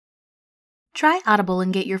Try Audible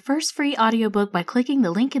and get your first free audiobook by clicking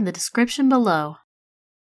the link in the description below.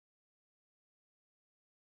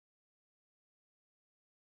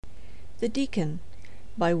 The Deacon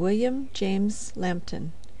by William James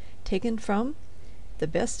Lampton. Taken from The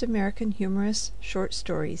Best American Humorous Short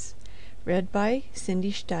Stories. Read by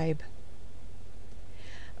Cindy Steib.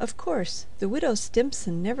 Of course, the widow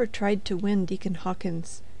Stimson never tried to win Deacon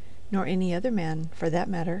Hawkins, nor any other man, for that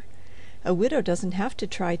matter. A widow doesn't have to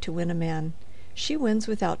try to win a man. She wins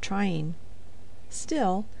without trying.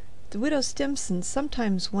 Still, the widow Stimson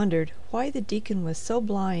sometimes wondered why the deacon was so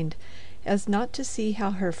blind as not to see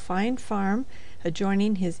how her fine farm,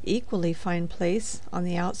 adjoining his equally fine place on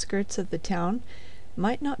the outskirts of the town,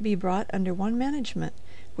 might not be brought under one management,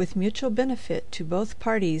 with mutual benefit to both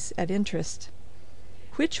parties at interest.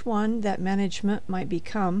 Which one that management might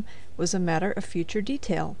become was a matter of future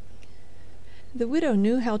detail. The widow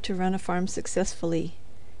knew how to run a farm successfully,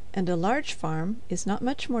 and a large farm is not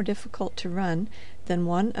much more difficult to run than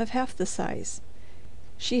one of half the size.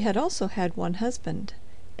 She had also had one husband,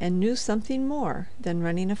 and knew something more than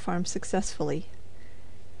running a farm successfully.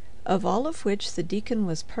 Of all of which the deacon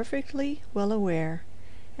was perfectly well aware,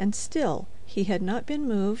 and still he had not been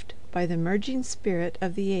moved by the merging spirit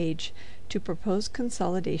of the age to propose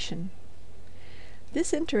consolidation.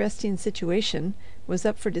 This interesting situation was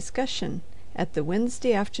up for discussion at the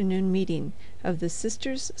Wednesday afternoon meeting of the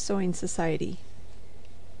Sisters' Sewing Society.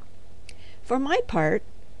 For my part,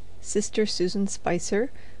 Sister Susan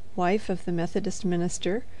Spicer, wife of the Methodist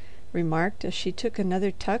minister, remarked as she took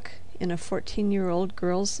another tuck in a 14-year-old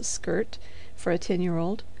girl's skirt for a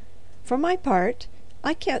 10-year-old, "For my part,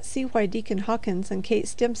 I can't see why Deacon Hawkins and Kate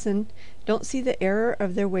Stimson don't see the error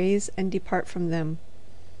of their ways and depart from them."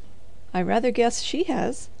 "I rather guess she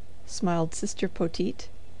has," smiled Sister Poteet,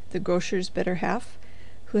 the grocer's better half,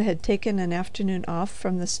 who had taken an afternoon off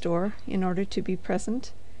from the store in order to be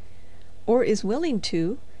present. "Or is willing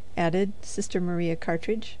to," added Sister Maria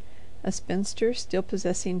Cartridge, a spinster still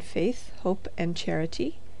possessing faith, hope, and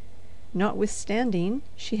charity, notwithstanding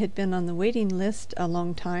she had been on the waiting list a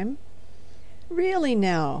long time. "Really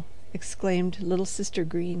now," exclaimed little Sister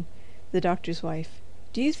Green, the doctor's wife,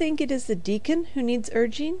 "do you think it is the deacon who needs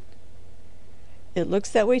urging?" "It looks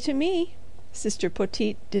that way to me," Sister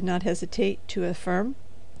Poteet did not hesitate to affirm.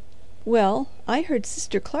 "Well, I heard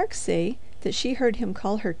Sister Clark say that she heard him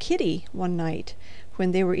call her Kitty one night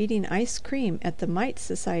when they were eating ice cream at the Mite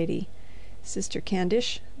Society," Sister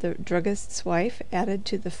Candish, the druggist's wife, added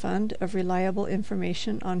to the fund of reliable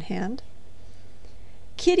information on hand.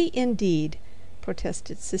 "Kitty, indeed!"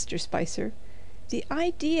 protested Sister Spicer. "The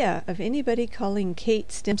idea of anybody calling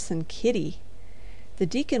Kate Stimson Kitty! The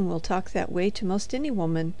deacon will talk that way to most any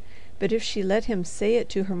woman, but if she let him say it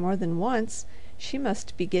to her more than once, she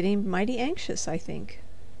must be getting mighty anxious, I think."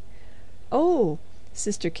 "Oh,"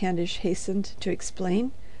 Sister Candish hastened to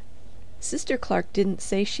explain, "Sister Clark didn't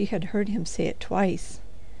say she had heard him say it twice."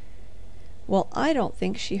 "Well, I don't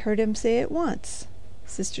think she heard him say it once,"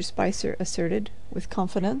 Sister Spicer asserted with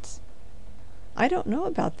confidence. "I don't know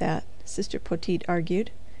about that," Sister Poteet argued.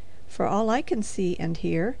 "For all I can see and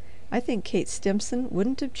hear, I think Kate Stimson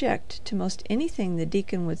wouldn't object to most anything the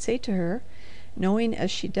deacon would say to her, knowing as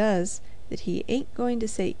she does that he ain't going to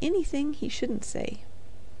say anything he shouldn't say."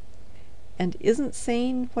 "And isn't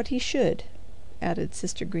saying what he should," added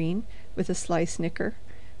Sister Green, with a sly snicker,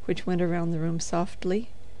 which went around the room softly.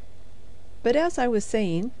 "But as I was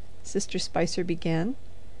saying," Sister Spicer began,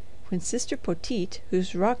 when Sister Poteet,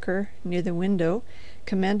 whose rocker near the window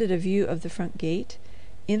commanded a view of the front gate,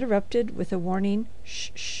 interrupted with a warning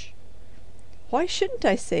 "Shh, shh." "Why shouldn't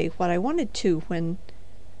I say what I wanted to when—"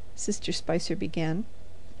 Sister Spicer began.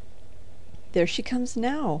 "There she comes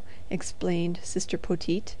now," explained Sister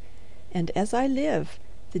Poteet, "and as I live,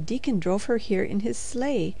 the deacon drove her here in his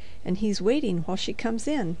sleigh, and he's waiting while she comes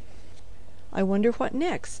in. I wonder what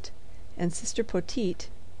next?" And Sister Poteet,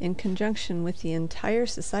 in conjunction with the entire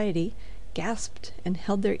society, gasped and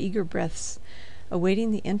held their eager breaths,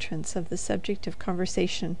 awaiting the entrance of the subject of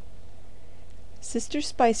conversation. Sister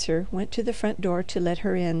Spicer went to the front door to let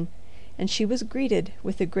her in, and she was greeted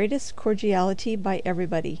with the greatest cordiality by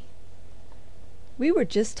everybody. "We were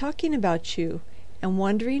just talking about you, and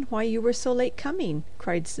wondering why you were so late coming,"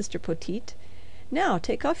 cried Sister Poteet. "Now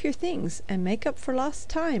take off your things and make up for lost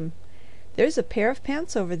time. There's a pair of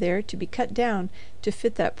pants over there to be cut down to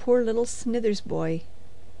fit that poor little Snithers boy."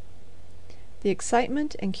 The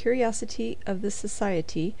excitement and curiosity of the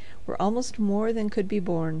society were almost more than could be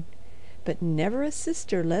borne, but never a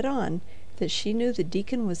sister let on that she knew the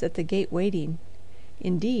deacon was at the gate waiting.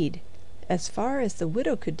 Indeed, as far as the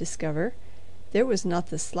widow could discover, There was not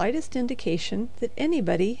the slightest indication that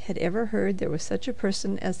anybody had ever heard there was such a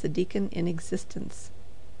person as the deacon in existence.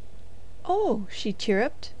 "Oh," she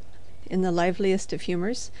chirruped, in the liveliest of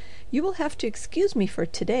humors, "you will have to excuse me for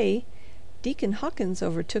today. Deacon Hawkins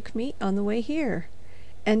overtook me on the way here,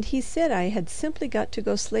 and he said I had simply got to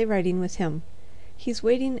go sleigh riding with him. He's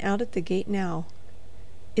waiting out at the gate now."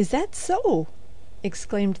 "Is that so?"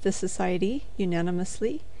 exclaimed the society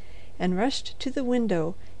unanimously, and rushed to the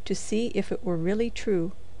window to see if it were really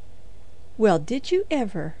true. "Well, did you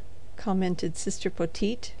ever?" commented Sister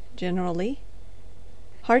Poteet generally.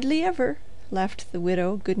 "Hardly ever," laughed the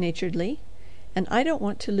widow good-naturedly, "and I don't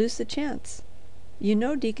want to lose the chance. You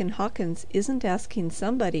know Deacon Hawkins isn't asking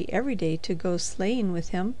somebody every day to go sleighing with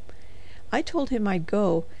him. I told him I'd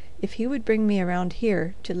go if he would bring me around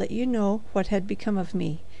here to let you know what had become of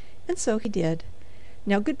me, and so he did.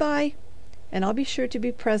 Now good-bye, and I'll be sure to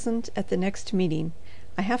be present at the next meeting.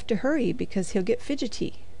 I have to hurry because he'll get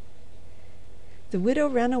fidgety." The widow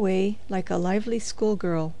ran away like a lively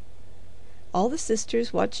schoolgirl. All the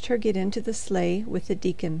sisters watched her get into the sleigh with the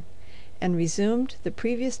deacon, and resumed the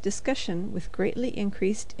previous discussion with greatly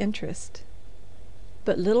increased interest.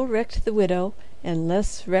 But little recked the widow, and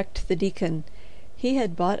less recked the deacon. He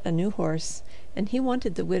had bought a new horse, and he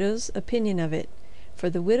wanted the widow's opinion of it, for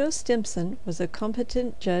the widow Stimson was a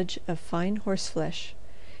competent judge of fine horseflesh.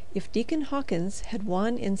 If Deacon Hawkins had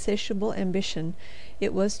one insatiable ambition,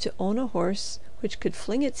 it was to own a horse which could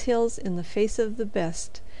fling its heels in the face of the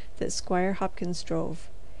best that Squire Hopkins drove.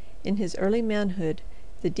 In his early manhood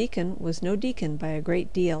the deacon was no deacon by a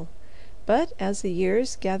great deal, but as the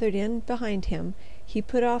years gathered in behind him he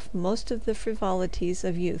put off most of the frivolities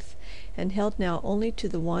of youth, and held now only to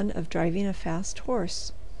the one of driving a fast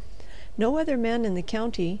horse. No other man in the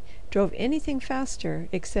county drove anything faster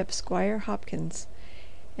except Squire Hopkins,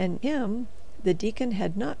 and him the deacon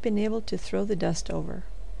had not been able to throw the dust over.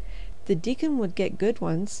 The deacon would get good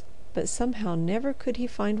ones, but somehow never could he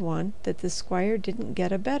find one that the squire didn't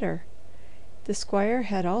get a better. The squire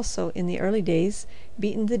had also in the early days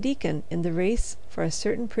beaten the deacon in the race for a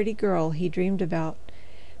certain pretty girl he dreamed about,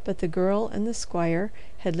 but the girl and the squire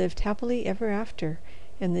had lived happily ever after,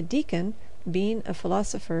 and the deacon, being a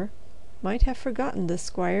philosopher, might have forgotten the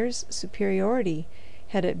squire's superiority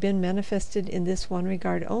had it been manifested in this one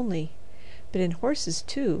regard only, but in horses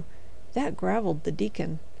too, that gravelled the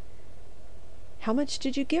deacon. "How much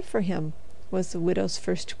did you give for him?" was the widow's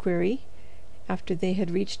first query, after they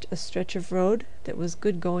had reached a stretch of road that was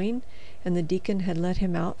good going, and the deacon had let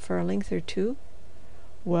him out for a length or two.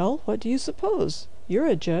 "Well, what do you suppose? You're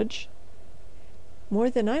a judge." "More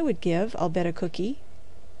than I would give, I'll bet a cookie."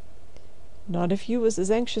 "Not if you was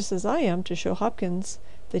as anxious as I am to show Hopkins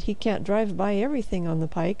that he can't drive by everything on the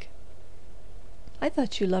pike." "I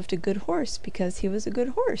thought you loved a good horse because he was a good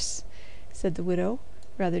horse," said the widow,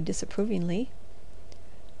 rather disapprovingly.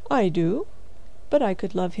 "I do, but I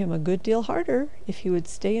could love him a good deal harder if he would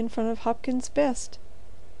stay in front of Hopkins' best."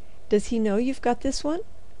 "Does he know you've got this one?"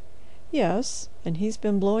 "Yes, and he's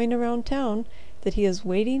been blowing around town that he is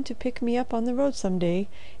waiting to pick me up on the road some day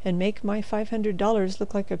and make my $500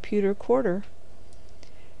 look like a pewter quarter."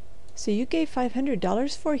 "So you gave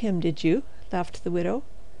 $500 for him, did you?" laughed the widow.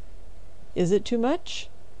 "Is it too much?"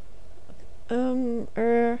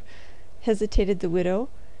 Hesitated the widow,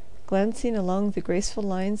 glancing along the graceful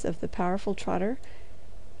lines of the powerful trotter.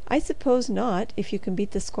 "I suppose not, if you can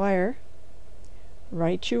beat the squire."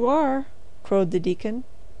 "Right you are," crowed the deacon.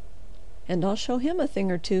 "And I'll show him a thing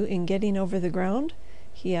or two in getting over the ground,"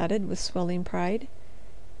 he added with swelling pride.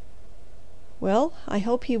 "Well, I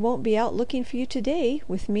hope he won't be out looking for you today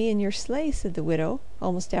with me in your sleigh," said the widow,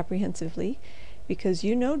 almost apprehensively, "because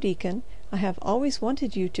you know, Deacon, I have always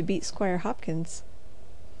wanted you to beat Squire Hopkins."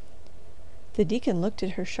 The deacon looked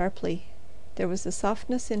at her sharply. There was a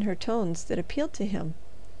softness in her tones that appealed to him,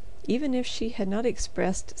 even if she had not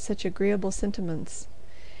expressed such agreeable sentiments.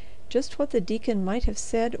 Just what the deacon might have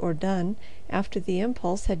said or done after the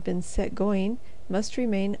impulse had been set going must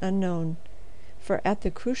remain unknown, for at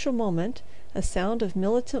the crucial moment a sound of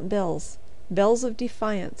militant bells of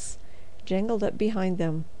defiance, jangled up behind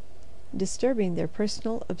them, disturbing their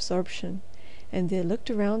personal absorption, and they looked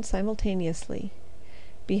around simultaneously.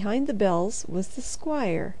 Behind the bells was the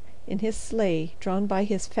squire in his sleigh drawn by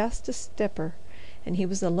his fastest stepper, and he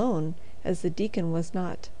was alone, as the deacon was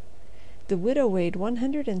not. The widow weighed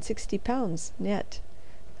 160 pounds net,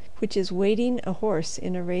 which is weighting a horse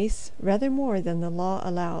in a race rather more than the law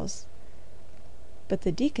allows. But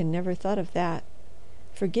the deacon never thought of that.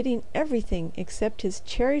 Forgetting everything except his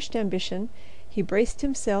cherished ambition, he braced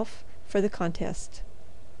himself for the contest,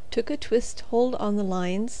 took a twist hold on the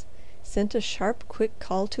lines, sent a sharp, quick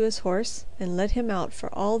call to his horse, and led him out for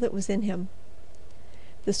all that was in him.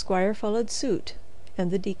 The squire followed suit,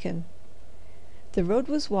 and the deacon. The road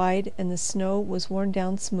was wide, and the snow was worn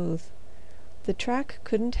down smooth. The track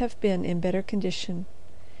couldn't have been in better condition.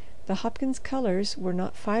 The Hopkins colors were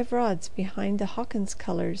not 5 rods behind the Hawkins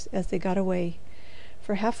colors as they got away.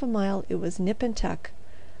 For half a mile it was nip and tuck,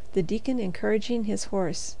 the deacon encouraging his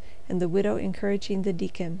horse, and the widow encouraging the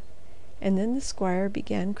deacon. And then the squire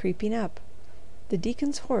began creeping up. The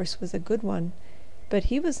deacon's horse was a good one, but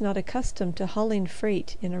he was not accustomed to hauling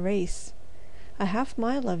freight in a race. A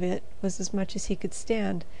half-mile of it was as much as he could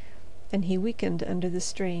stand, and he weakened under the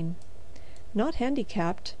strain. Not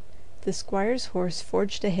handicapped, the squire's horse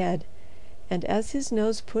forged ahead, and as his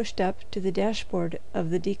nose pushed up to the dashboard of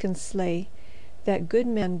the deacon's sleigh, that good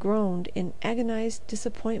man groaned in agonized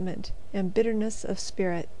disappointment and bitterness of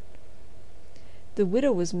spirit. The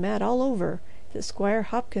widow was mad all over that Squire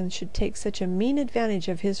Hopkins should take such a mean advantage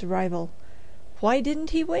of his rival. Why didn't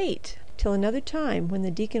he wait till another time when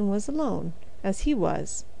the deacon was alone, as he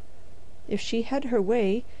was? If she had her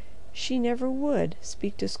way, she never would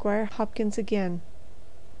speak to Squire Hopkins again,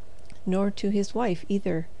 nor to his wife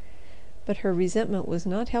either. But her resentment was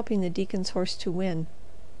not helping the deacon's horse to win.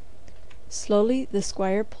 Slowly the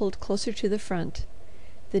squire pulled closer to the front.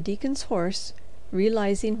 The deacon's horse,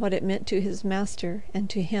 realizing what it meant to his master and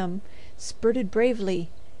to him, spurted bravely,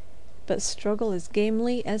 but struggle as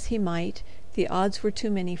gamely as he might, the odds were too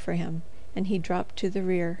many for him, and he dropped to the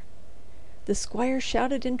rear. The squire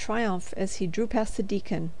shouted in triumph as he drew past the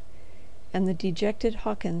deacon, and the dejected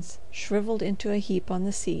Hawkins shriveled into a heap on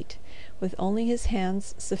the seat, with only his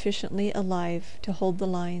hands sufficiently alive to hold the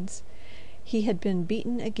lines. He had been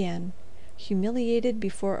beaten again, humiliated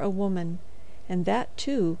before a woman, and that,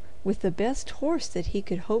 too, with the best horse that he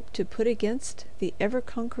could hope to put against the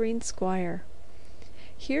ever-conquering squire.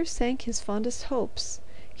 Here sank his fondest hopes,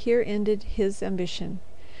 here ended his ambition.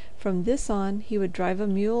 From this on he would drive a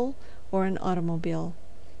mule or an automobile.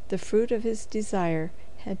 The fruit of his desire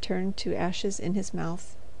had turned to ashes in his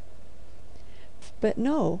mouth. But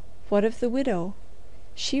no, what of the widow?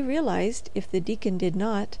 She realized, if the deacon did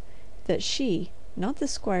not, that she, not the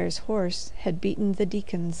squire's horse, had beaten the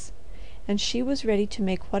deacon's, and she was ready to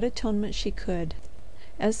make what atonement she could.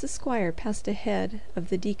 As the squire passed ahead of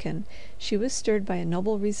the deacon, she was stirred by a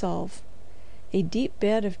noble resolve. A deep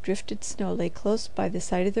bed of drifted snow lay close by the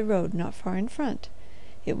side of the road, not far in front.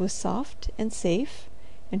 It was soft and safe,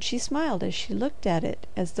 and she smiled as she looked at it,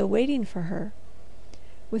 as though waiting for her.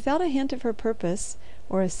 Without a hint of her purpose,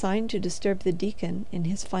 or a sign to disturb the deacon in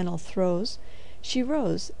his final throes, she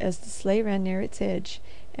rose as the sleigh ran near its edge,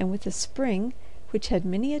 and with a spring which had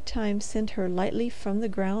many a time sent her lightly from the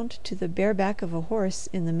ground to the bare back of a horse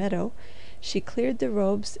in the meadow, she cleared the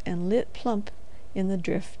robes and lit plump in the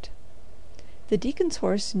drift. The deacon's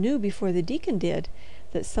horse knew before the deacon did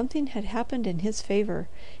that something had happened in his favor,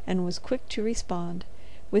 and was quick to respond.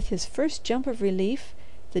 With his first jump of relief,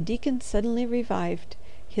 the deacon suddenly revived.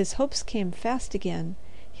 His hopes came fast again.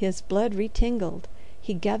 His blood retingled.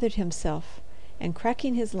 He gathered himself, and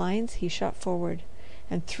cracking his lines, he shot forward.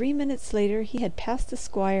 And 3 minutes later he had passed the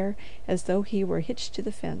squire as though he were hitched to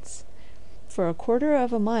the fence. For a quarter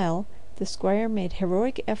of a mile the squire made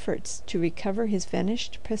heroic efforts to recover his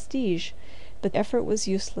vanished prestige, but effort was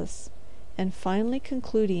useless, and finally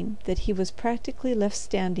concluding that he was practically left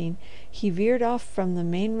standing, he veered off from the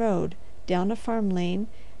main road down a farm lane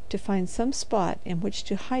to find some spot in which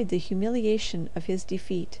to hide the humiliation of his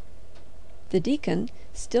defeat. The deacon,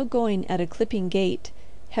 still going at a clipping gait,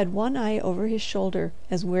 had one eye over his shoulder,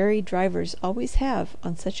 as wary drivers always have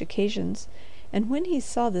on such occasions, and when he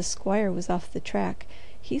saw the squire was off the track,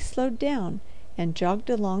 he slowed down and jogged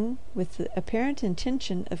along with the apparent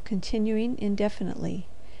intention of continuing indefinitely.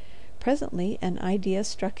 Presently an idea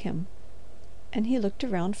struck him, and he looked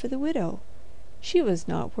around for the widow. She was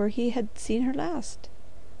not where he had seen her last.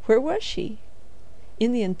 Where was she?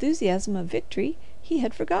 In the enthusiasm of victory he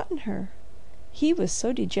had forgotten her. He was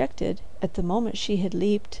so dejected at the moment she had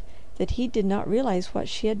leaped that he did not realize what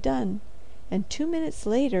she had done, and 2 minutes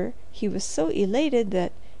later he was so elated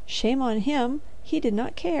that, shame on him, he did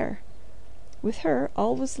not care. With her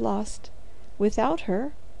all was lost. Without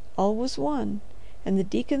her all was won, and the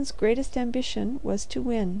deacon's greatest ambition was to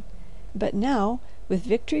win. But now, with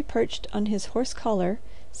victory perched on his horse collar,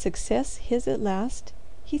 success his at last,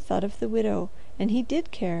 he thought of the widow, and he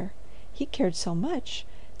did care. He cared so much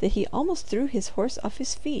that he almost threw his horse off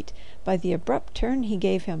his feet by the abrupt turn he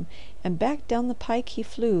gave him, and back down the pike he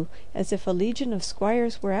flew, as if a legion of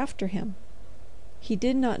squires were after him. He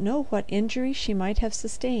did not know what injury she might have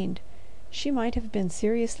sustained. She might have been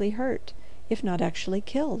seriously hurt, if not actually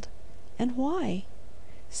killed. And why?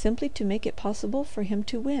 Simply to make it possible for him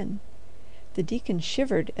to win. The deacon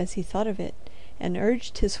shivered as he thought of it, and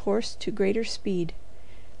urged his horse to greater speed.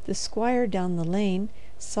 The squire down the lane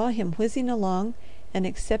saw him whizzing along, and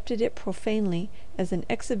accepted it profanely as an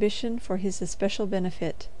exhibition for his especial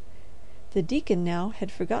benefit. The deacon now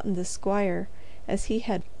had forgotten the squire, as he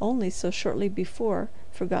had only so shortly before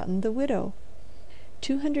forgotten the widow.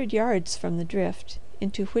 200 yards from the drift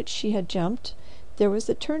into which she had jumped, there was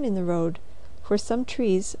a turn in the road, where some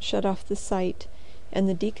trees shut off the sight, and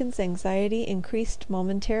the deacon's anxiety increased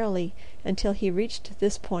momentarily until he reached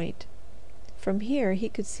this point. From here he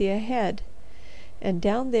could see ahead, and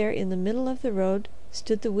down there in the middle of the road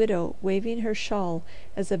stood the widow, waving her shawl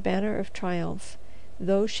as a banner of triumph,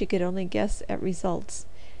 though she could only guess at results.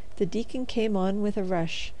 The deacon came on with a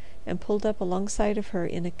rush, and pulled up alongside of her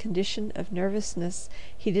in a condition of nervousness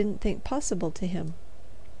he didn't think possible to him.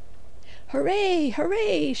 "Hooray!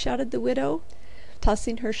 Hooray!" shouted the widow,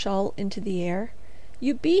 tossing her shawl into the air.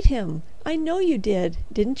 "You beat him! I know you did,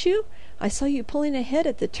 didn't you? I saw you pulling ahead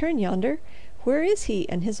at the turn yonder. Where is he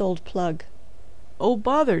and his old plug?" "Oh,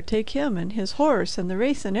 bother take him and his horse and the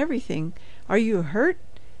race and everything. Are you hurt?"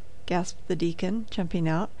 gasped the deacon, jumping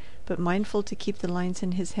out, but mindful to keep the lines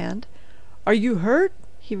in his hand. "Are you hurt?"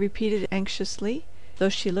 he repeated anxiously, though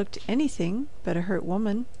she looked anything but a hurt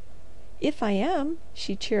woman. "If I am,"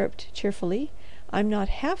 she chirruped cheerfully, "I'm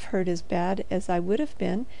not half hurt as bad as I would have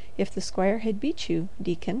been if the squire had beat you,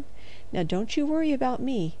 Deacon. Now don't you worry about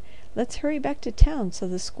me. Let's hurry back to town so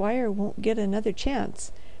the squire won't get another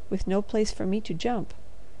chance, with no place for me to jump.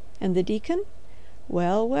 And the deacon?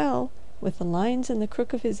 Well, well," with the lines in the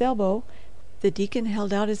crook of his elbow, the deacon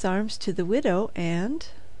held out his arms to the widow, and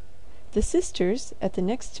the sisters at the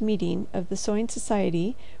next meeting of the Sewing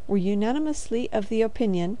Society were unanimously of the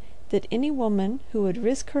opinion that any woman who would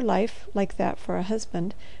risk her life like that for a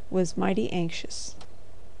husband was mighty anxious.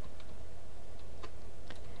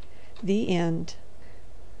 The End.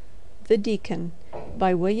 The Deacon,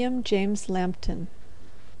 by William James Lampton.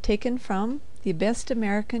 Taken from The Best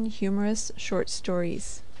American Humorous Short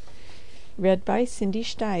Stories. Read by Cindy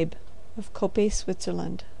Steib of Cope,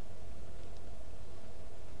 Switzerland.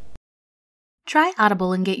 Try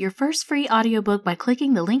Audible and get your first free audiobook by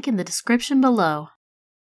clicking the link in the description below.